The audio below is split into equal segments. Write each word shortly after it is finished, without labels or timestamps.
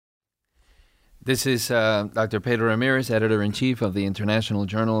This is Dr. Pedro Ramirez, Editor-in-Chief of the International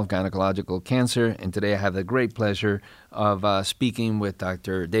Journal of Gynecological Cancer, and today I have the great pleasure of speaking with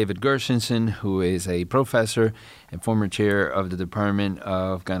Dr. David Gershenson, who is a professor and former chair of the Department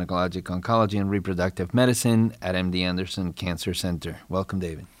of Gynecologic Oncology and Reproductive Medicine at MD Anderson Cancer Center. Welcome,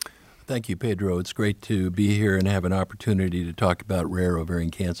 David. Thank you, Pedro. It's great to be here and have an opportunity to talk about rare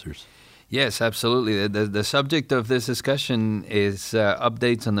ovarian cancers. Yes, absolutely. The subject of this discussion is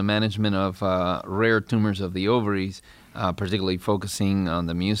updates on the management of rare tumors of the ovaries, particularly focusing on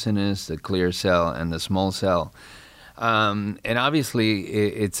the mucinous, the clear cell, and the small cell. And obviously,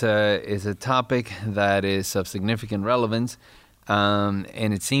 it's a topic that is of significant relevance, and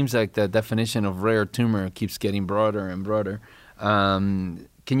it seems like the definition of rare tumor keeps getting broader and broader.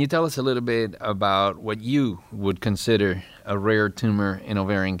 Can you tell us a little bit about what you would consider a rare tumor in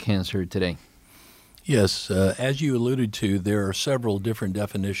ovarian cancer today? Yes, as you alluded to, there are several different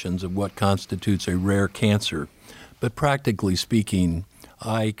definitions of what constitutes a rare cancer. But practically speaking,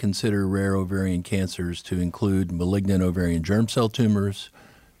 I consider rare ovarian cancers to include malignant ovarian germ cell tumors,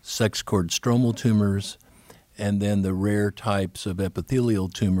 sex cord stromal tumors, and then the rare types of epithelial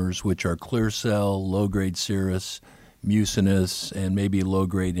tumors, which are clear cell, low-grade serous, mucinous, and maybe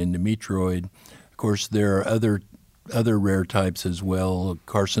low-grade endometrioid. Of course, there are other rare types as well.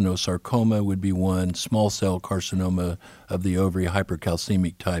 Carcinosarcoma would be one. Small cell carcinoma of the ovary,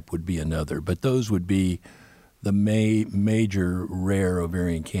 hypercalcemic type, would be another. But those would be the major rare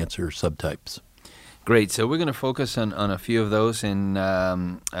ovarian cancer subtypes. Great. So we're going to focus on a few of those, and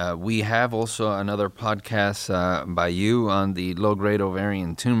we have also another podcast by you on the low-grade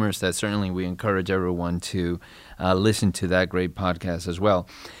ovarian tumors that certainly we encourage everyone to listen to that great podcast as well.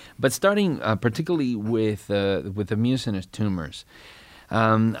 But starting particularly with the mucinous tumors,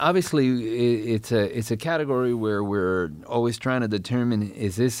 obviously it's a category where we're always trying to determine,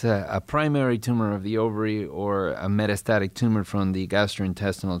 is this a primary tumor of the ovary or a metastatic tumor from the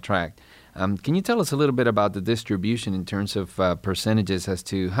gastrointestinal tract? Can you tell us a little bit about the distribution in terms of percentages as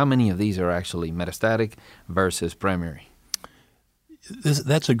to how many of these are actually metastatic versus primary?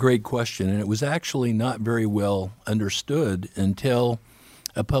 That's a great question, and it was actually not very well understood until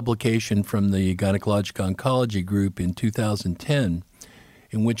a publication from the Gynecologic Oncology Group in 2010,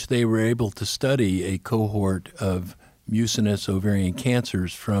 in which they were able to study a cohort of mucinous ovarian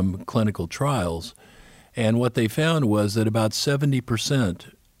cancers from clinical trials. And what they found was that about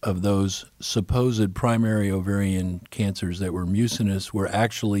 70% of those supposed primary ovarian cancers that were mucinous were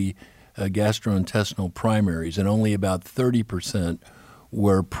actually gastrointestinal primaries, and only about 30%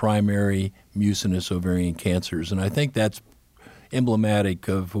 were primary mucinous ovarian cancers. And I think that's emblematic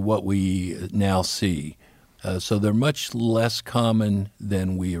of what we now see. So they're much less common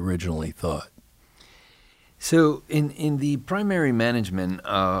than we originally thought. So in the primary management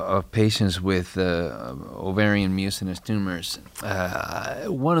of patients with ovarian mucinous tumors,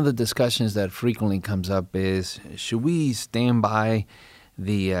 one of the discussions that frequently comes up is, should we stand by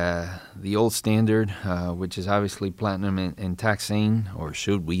the old standard, which is obviously platinum and taxane, or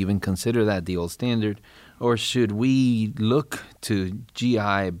should we even consider that the old standard, or should we look to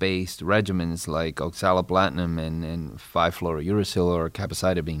GI-based regimens like oxaliplatin and 5-fluorouracil or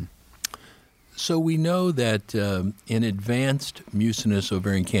capecitabine? So we know that in advanced mucinous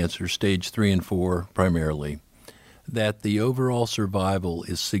ovarian cancer, stage 3 and 4 primarily, that the overall survival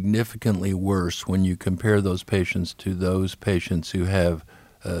is significantly worse when you compare those patients to those patients who have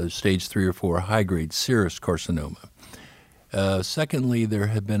stage 3 or 4 high-grade serous carcinoma. Secondly, there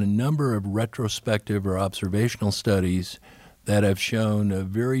have been a number of retrospective or observational studies that have shown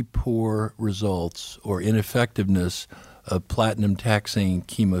very poor results or ineffectiveness of platinum taxane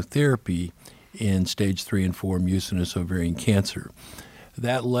chemotherapy in stage 3 and 4 mucinous ovarian cancer.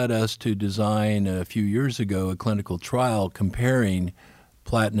 That led us to design a few years ago a clinical trial comparing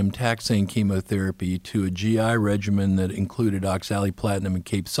platinum taxane chemotherapy to a GI regimen that included oxaliplatin and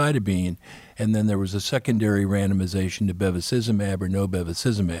capecitabine, and then there was a secondary randomization to bevacizumab or no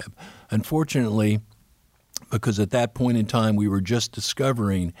bevacizumab. Unfortunately, because at that point in time we were just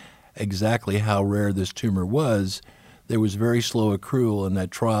discovering exactly how rare this tumor was, there was very slow accrual, and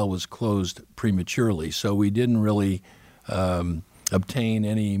that trial was closed prematurely. So we didn't really obtain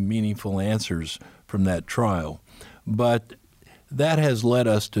any meaningful answers from that trial. But that has led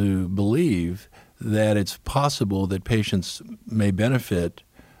us to believe that it's possible that patients may benefit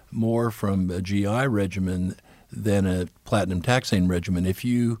more from a GI regimen than a platinum taxane regimen. If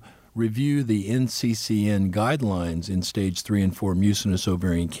you review the NCCN guidelines in stage 3 and 4 mucinous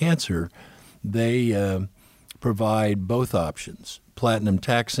ovarian cancer, they provide both options, platinum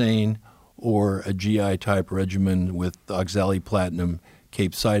taxane or a GI-type regimen with oxaliplatin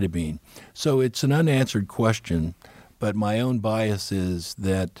capecitabine. So it's an unanswered question, but my own bias is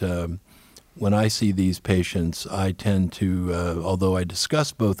that when I see these patients, I tend to, although I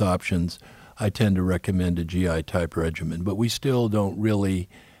discuss both options, I tend to recommend a GI-type regimen. But we still don't really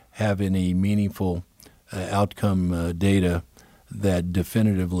have any meaningful outcome data that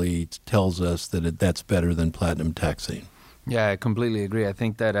definitively tells us that that's better than platinum taxane. Yeah, I completely agree. I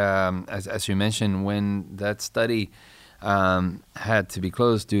think that, as you mentioned, when that study had to be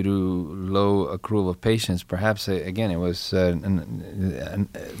closed due to low accrual of patients, perhaps, again, it was the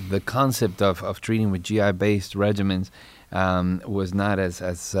concept of treating with GI-based regimens was not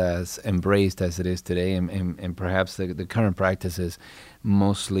as embraced as it is today, and perhaps the current practices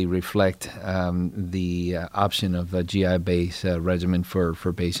mostly reflect the option of a GI-based regimen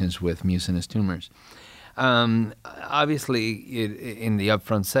for patients with mucinous tumors. Obviously, in the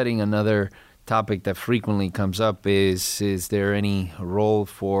upfront setting, another topic that frequently comes up is there any role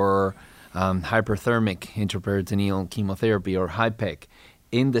for hyperthermic intraperitoneal chemotherapy or HIPEC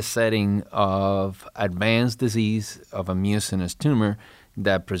in the setting of advanced disease of a mucinous tumor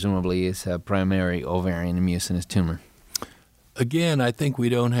that presumably is a primary ovarian mucinous tumor? Again, I think we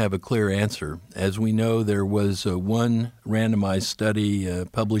don't have a clear answer. As we know, there was one randomized study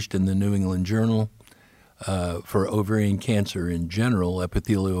published in the New England Journal for ovarian cancer in general,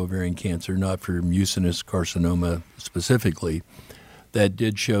 epithelial ovarian cancer, not for mucinous carcinoma specifically, that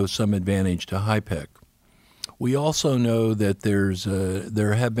did show some advantage to HIPEC. We also know that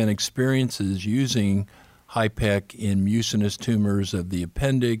there have been experiences using HIPEC in mucinous tumors of the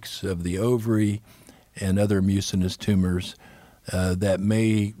appendix, of the ovary, and other mucinous tumors that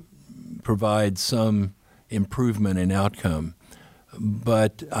may provide some improvement in outcome.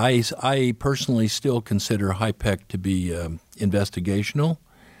 But I personally still consider HIPEC to be investigational,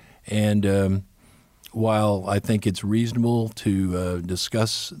 and while I think it's reasonable to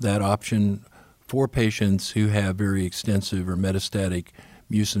discuss that option for patients who have very extensive or metastatic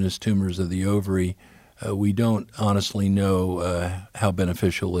mucinous tumors of the ovary, we don't honestly know how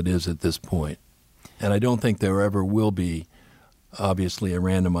beneficial it is at this point. And I don't think there ever will be, obviously, a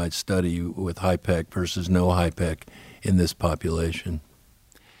randomized study with HIPEC versus no HIPEC in this population.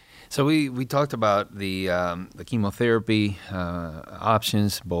 So we talked about the chemotherapy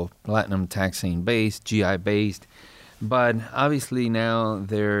options, both platinum taxane based, GI based, but obviously now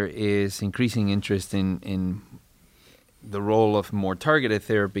there is increasing interest in the role of more targeted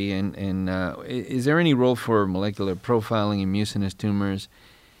therapy. And is there any role for molecular profiling in mucinous tumors?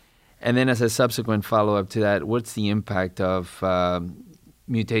 And then as a subsequent follow-up to that, what's the impact of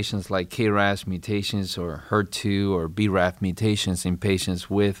mutations like KRAS mutations or HER2 or BRAF mutations in patients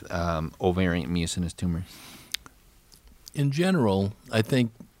with ovarian mucinous tumors? In general, I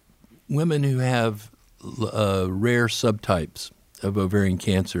think women who have rare subtypes of ovarian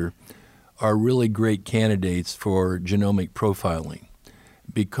cancer are really great candidates for genomic profiling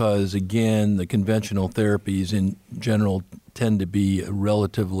because, again, the conventional therapies in general tend to be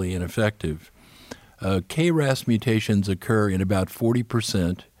relatively ineffective. KRAS mutations occur in about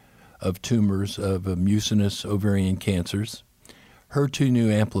 40% of tumors of mucinous ovarian cancers. HER2 new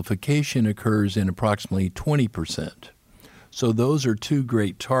amplification occurs in approximately 20%. So those are two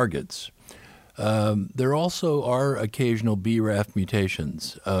great targets. There also are occasional BRAF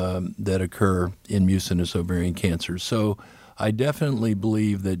mutations that occur in mucinous ovarian cancer. So I definitely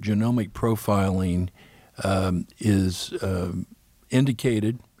believe that genomic profiling is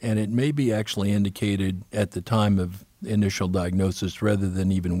indicated, and it may be actually indicated at the time of initial diagnosis rather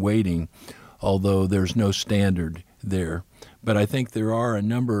than even waiting, although there's no standard there. But I think there are a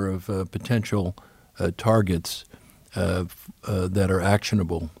number of potential targets that are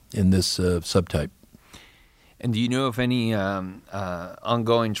actionable in this subtype. And do you know of any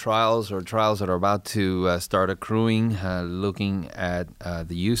ongoing trials or trials that are about to start accruing, looking at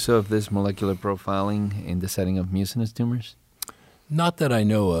the use of this molecular profiling in the setting of mucinous tumors? Not that I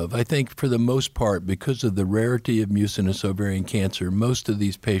know of. I think for the most part, because of the rarity of mucinous ovarian cancer, most of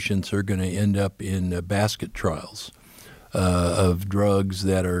these patients are going to end up in basket trials of drugs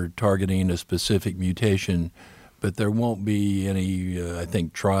that are targeting a specific mutation, but there won't be any, I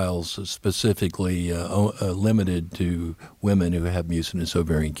think, trials specifically limited to women who have mucinous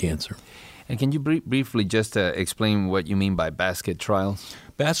ovarian cancer. And can you briefly just explain what you mean by basket trials?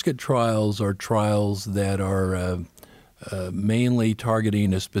 Basket trials are trials that are mainly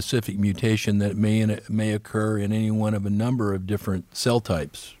targeting a specific mutation that may occur in any one of a number of different cell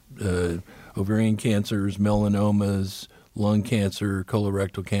types, ovarian cancers, melanomas, lung cancer,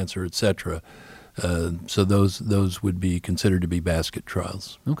 colorectal cancer, etc. So those would be considered to be basket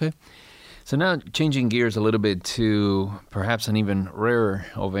trials. Okay. So now changing gears a little bit to perhaps an even rarer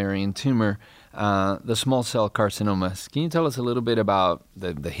ovarian tumor, the small cell carcinomas. Can you tell us a little bit about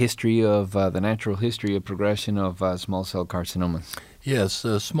the history of the natural history of progression of small cell carcinomas? Yes,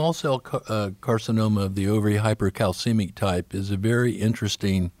 small cell carcinoma of the ovary hypercalcemic type is a very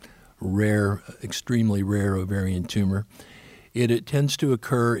interesting, rare, extremely rare ovarian tumor. It tends to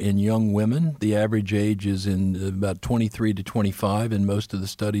occur in young women. The average age is in about 23 to 25 in most of the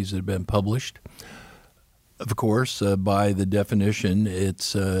studies that have been published. Of course, by the definition,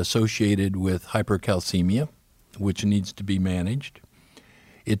 it's associated with hypercalcemia, which needs to be managed.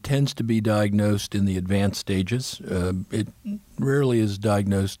 It tends to be diagnosed in the advanced stages. It rarely is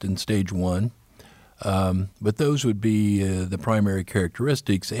diagnosed in stage 1, but those would be the primary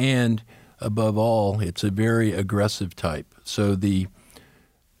characteristics. And above all, it's a very aggressive type. So the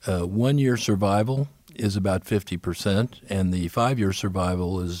 1-year survival is about 50%, and the 5-year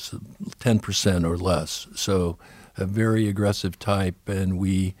survival is 10% or less. So a very aggressive type, and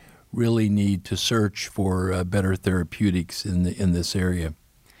we really need to search for better therapeutics in this area.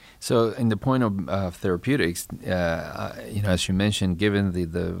 So, in the point of therapeutics, as you mentioned, given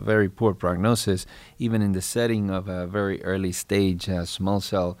the very poor prognosis, even in the setting of a very early stage small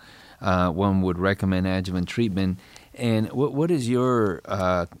cell, one would recommend adjuvant treatment. And what is your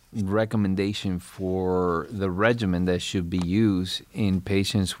recommendation for the regimen that should be used in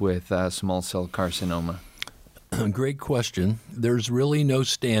patients with small cell carcinoma? Great question. There's really no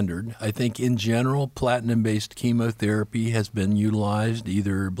standard. I think in general, platinum-based chemotherapy has been utilized,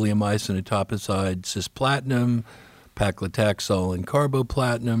 either bleomycin etoposide cisplatin, paclitaxel and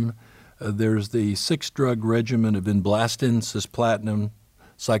carboplatin. There's the 6-drug regimen of vinblastine, cisplatin,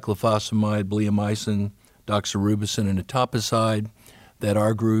 cyclophosphamide, bleomycin, doxorubicin, and etoposide that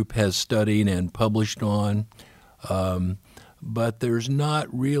our group has studied and published on. But there's not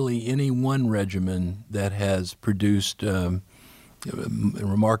really any one regimen that has produced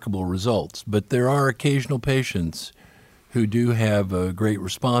remarkable results. But there are occasional patients who do have great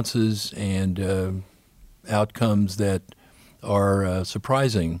responses and outcomes that are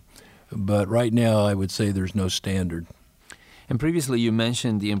surprising. But right now, I would say there's no standard. And previously, you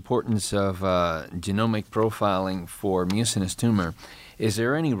mentioned the importance of genomic profiling for mucinous tumor. Is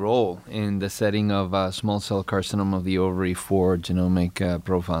there any role in the setting of small cell carcinoma of the ovary for genomic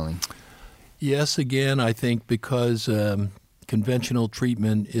profiling? Yes, again, I think because conventional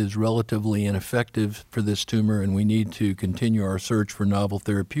treatment is relatively ineffective for this tumor and we need to continue our search for novel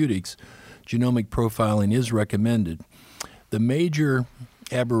therapeutics, genomic profiling is recommended. The major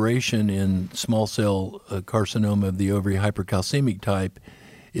aberration in small cell carcinoma of the ovary hypercalcemic type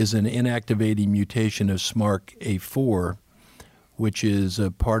is an inactivating mutation of SMARCA4, which is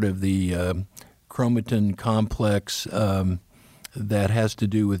a part of the chromatin complex that has to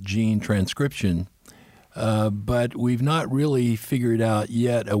do with gene transcription. But we've not really figured out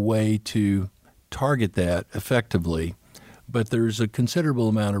yet a way to target that effectively. But there's a considerable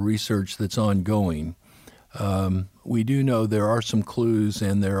amount of research that's ongoing. We do know there are some clues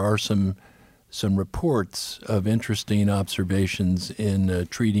and there are some reports of interesting observations in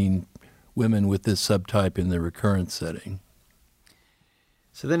treating women with this subtype in the recurrent setting.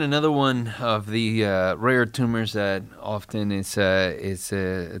 So then another one of the rare tumors that often is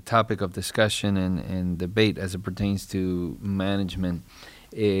a topic of discussion and debate as it pertains to management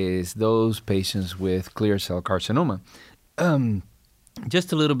is those patients with clear cell carcinoma.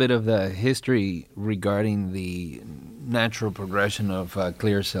 Just a little bit of the history regarding the natural progression of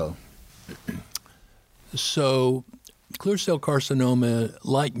clear cell. So clear cell carcinoma,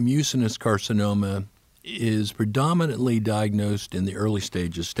 like mucinous carcinoma, is predominantly diagnosed in the early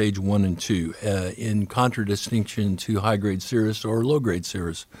stages, stage 1 and 2, in contradistinction to high-grade serous or low-grade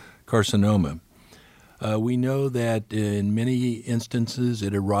serous carcinoma. We know that in many instances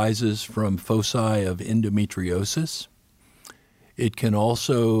it arises from foci of endometriosis. It can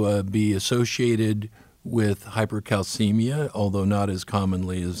also be associated with hypercalcemia, although not as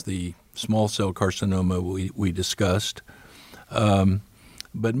commonly as the small cell carcinoma we discussed.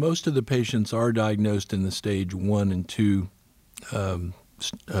 But most of the patients are diagnosed in the stage 1 and 2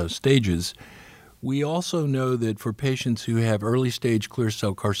 stages. We also know that for patients who have early stage clear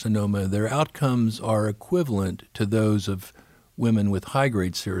cell carcinoma, their outcomes are equivalent to those of women with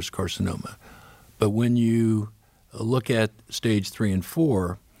high-grade serous carcinoma. But when you look at stage 3 and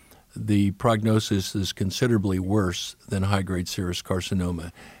 4, the prognosis is considerably worse than high-grade serous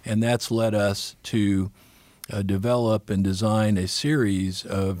carcinoma. And that's led us to develop and design a series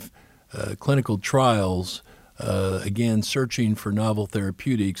of clinical trials, again, searching for novel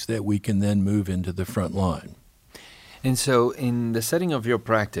therapeutics that we can then move into the front line. And so, in the setting of your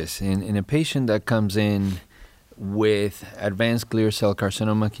practice, in a patient that comes in with advanced clear cell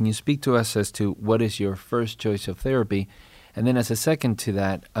carcinoma, can you speak to us as to what is your first choice of therapy? And then, as a second to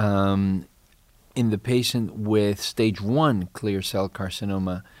that, in the patient with stage 1 clear cell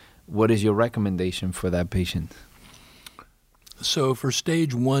carcinoma, what is your recommendation for that patient? So, for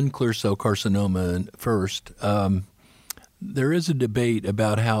stage 1 clear cell carcinoma, first, there is a debate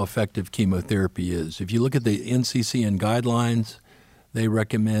about how effective chemotherapy is. If you look at the NCCN guidelines, they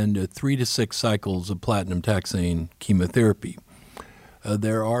recommend 3 to 6 cycles of platinum taxane chemotherapy.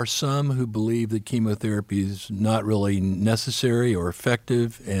 There are some who believe that chemotherapy is not really necessary or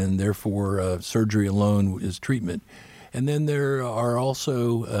effective, and therefore surgery alone is treatment. And then there are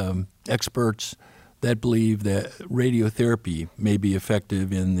also experts that believe that radiotherapy may be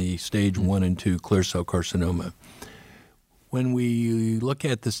effective in the stage 1 and 2 clear cell carcinoma. When we look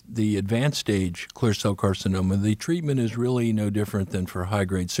at the advanced stage clear cell carcinoma, the treatment is really no different than for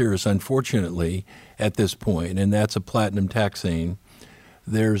high-grade serous, unfortunately, at this point, and that's a platinum taxane.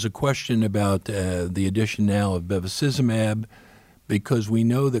 There's a question about the addition now of bevacizumab, because we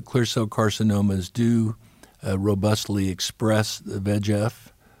know that clear cell carcinomas do robustly express the VEGF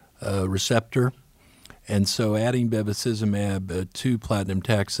receptor. And so adding bevacizumab to platinum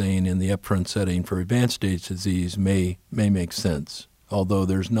taxane in the upfront setting for advanced stage disease may make sense, although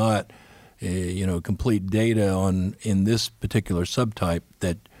there's not complete data in this particular subtype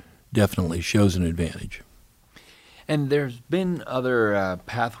that definitely shows an advantage. And there's been other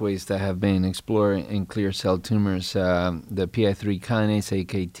pathways that have been explored in clear cell tumors, the PI3 kinase,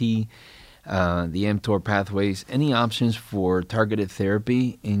 AKT, the mTOR pathways. Any options for targeted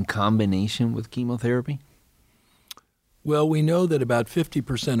therapy in combination with chemotherapy? Well, we know that about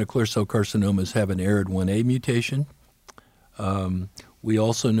 50% of clear cell carcinomas have an ARID1A mutation. We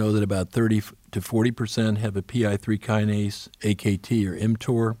also know that about 30 to 40% have a PI3 kinase, AKT, or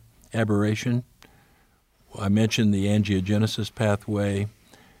mTOR aberration. I mentioned the angiogenesis pathway.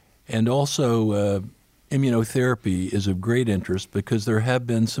 And also immunotherapy is of great interest because there have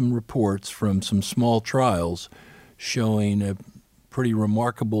been some reports from some small trials showing pretty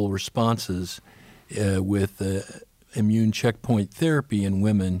remarkable responses with immune checkpoint therapy in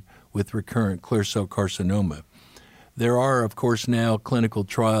women with recurrent clear cell carcinoma. There are, of course, now clinical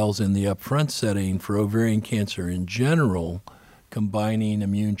trials in the upfront setting for ovarian cancer in general, combining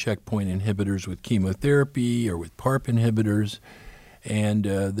immune checkpoint inhibitors with chemotherapy or with PARP inhibitors. And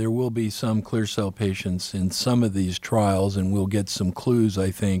there will be some clear cell patients in some of these trials, and we'll get some clues,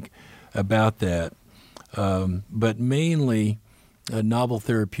 I think, about that. But mainly, novel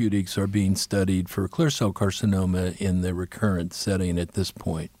therapeutics are being studied for clear cell carcinoma in the recurrent setting at this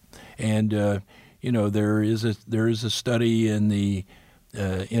point. And there is a study in the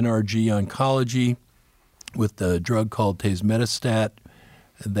NRG oncology with a drug called tazemetostat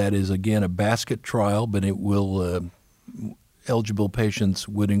that is, again, a basket trial, but it will eligible patients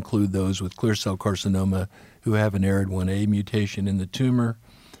would include those with clear cell carcinoma who have an ARID1A mutation in the tumor.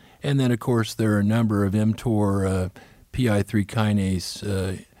 And then, of course, there are a number of mTOR PI3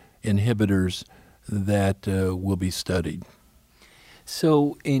 kinase inhibitors that will be studied.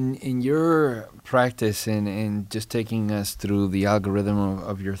 So in your practice and just taking us through the algorithm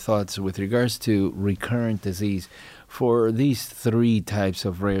of your thoughts with regards to recurrent disease, for these 3 types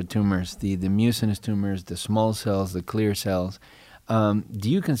of rare tumors, the mucinous tumors, the small cells, the clear cells, do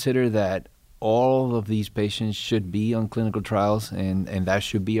you consider that all of these patients should be on clinical trials and that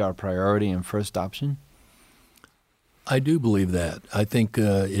should be our priority and first option? I do believe that. I think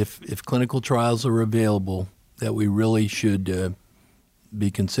if clinical trials are available, that we really should be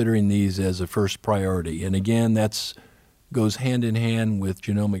considering these as a first priority. And again, that goes hand in hand with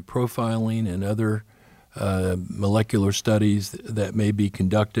genomic profiling and other molecular studies that may be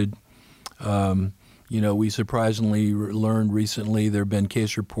conducted. We surprisingly learned recently there have been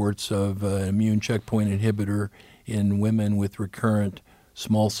case reports of an immune checkpoint inhibitor in women with recurrent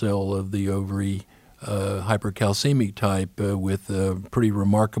small cell of the ovary hypercalcemic type with pretty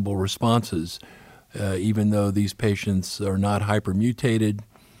remarkable responses, even though these patients are not hypermutated.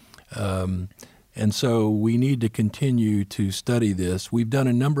 And so we need to continue to study this. We've done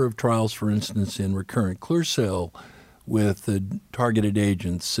a number of trials, for instance, in recurrent clear cell with targeted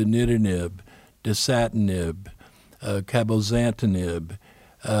agents, sunitinib, dasatinib, cabozantinib,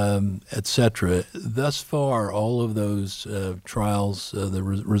 etc. Thus far, all of those trials, the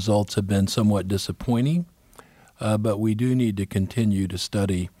results have been somewhat disappointing, but we do need to continue to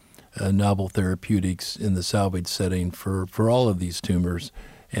study novel therapeutics in the salvage setting for all of these tumors.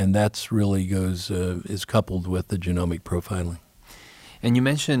 And that's really is coupled with the genomic profiling. And you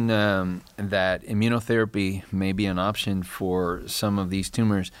mentioned that immunotherapy may be an option for some of these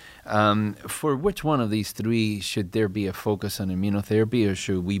tumors. For which one of these three should there be a focus on immunotherapy, or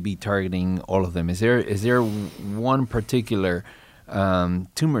should we be targeting all of them? Is there one particular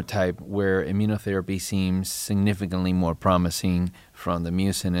tumor type where immunotherapy seems significantly more promising from the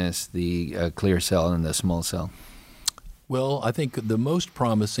mucinous, the clear cell, and the small cell? Well, I think the most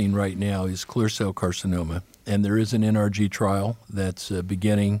promising right now is clear cell carcinoma, and there is an NRG trial that's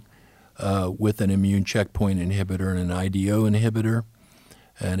beginning with an immune checkpoint inhibitor and an IDO inhibitor,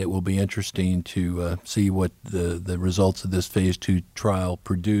 and it will be interesting to see what the results of this phase 2 trial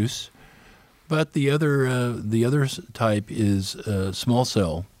produce. But the other type is small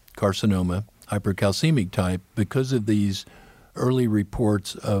cell carcinoma, hypercalcemic type, because of these early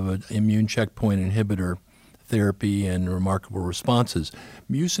reports of an immune checkpoint inhibitor therapy and remarkable responses.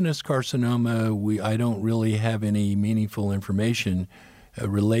 Mucinous carcinoma, I don't really have any meaningful information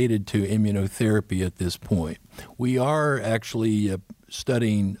related to immunotherapy at this point. We are actually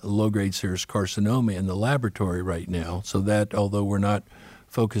studying low-grade serous carcinoma in the laboratory right now, so that although we're not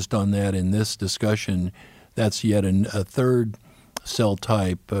focused on that in this discussion, that's yet a third cell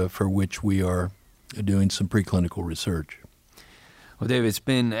type for which we are doing some preclinical research. Well, Dave, it's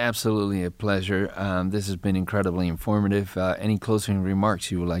been absolutely a pleasure. This has been incredibly informative. Any closing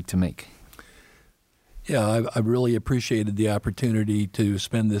remarks you would like to make? Yeah, I really appreciated the opportunity to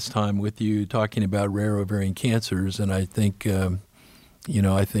spend this time with you talking about rare ovarian cancers, and I think,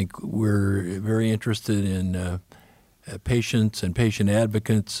 I think we're very interested in patients and patient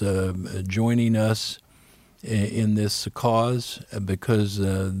advocates joining us in this cause because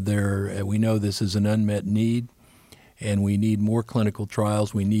we know this is an unmet need. And we need more clinical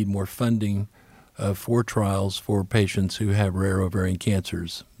trials. We need more funding for trials for patients who have rare ovarian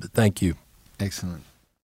cancers. But thank you. Excellent.